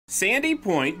Sandy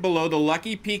Point below the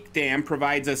Lucky Peak Dam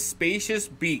provides a spacious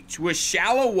beach with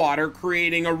shallow water,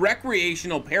 creating a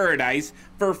recreational paradise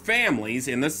for families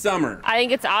in the summer. I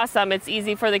think it's awesome. It's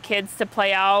easy for the kids to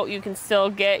play out. You can still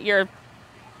get your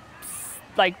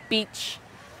beach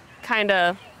kind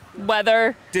of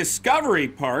weather. Discovery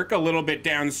Park, a little bit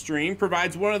downstream,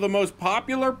 provides one of the most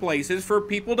popular places for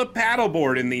people to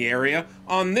paddleboard in the area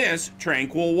on this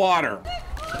tranquil water.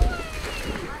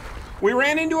 We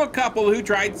ran into a couple who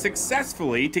tried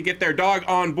successfully to get their dog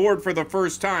on board for the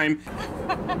first time.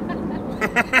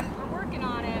 We're working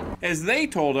on it. As they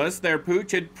told us their pooch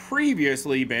had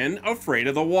previously been afraid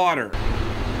of the water.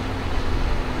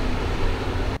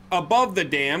 Above the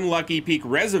dam, Lucky Peak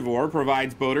Reservoir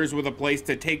provides boaters with a place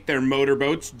to take their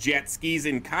motorboats, jet skis,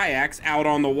 and kayaks out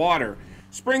on the water.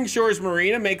 Spring Shores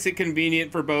Marina makes it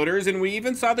convenient for boaters, and we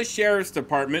even saw the Sheriff's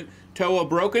Department tow a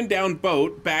broken-down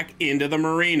boat back into the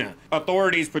marina.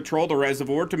 Authorities patrol the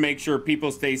reservoir to make sure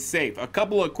people stay safe. A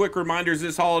couple of quick reminders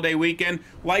this holiday weekend: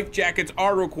 life jackets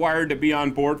are required to be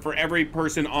on board for every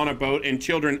person on a boat, and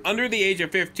children under the age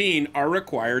of 15 are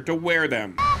required to wear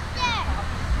them.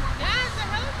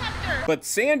 But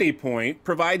Sandy Point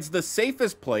provides the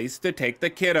safest place to take the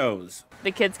kiddos.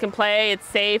 The kids can play, it's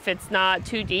safe, it's not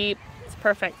too deep.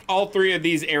 Perfect. All three of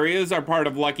these areas are part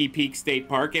of Lucky Peak State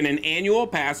Park, and an annual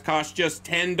pass costs just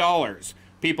 $10.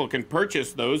 People can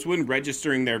purchase those when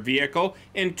registering their vehicle,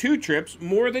 and 2 trips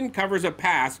more than covers a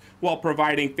pass while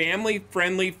providing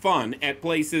family-friendly fun at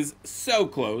places so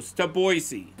close to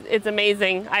Boise. It's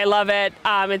amazing. I love it.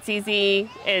 It's easy.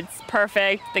 It's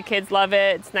perfect. The kids love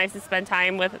it. It's nice to spend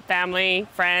time with family,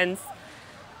 friends.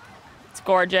 It's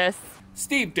gorgeous.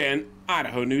 Steve Dent,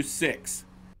 Idaho News 6.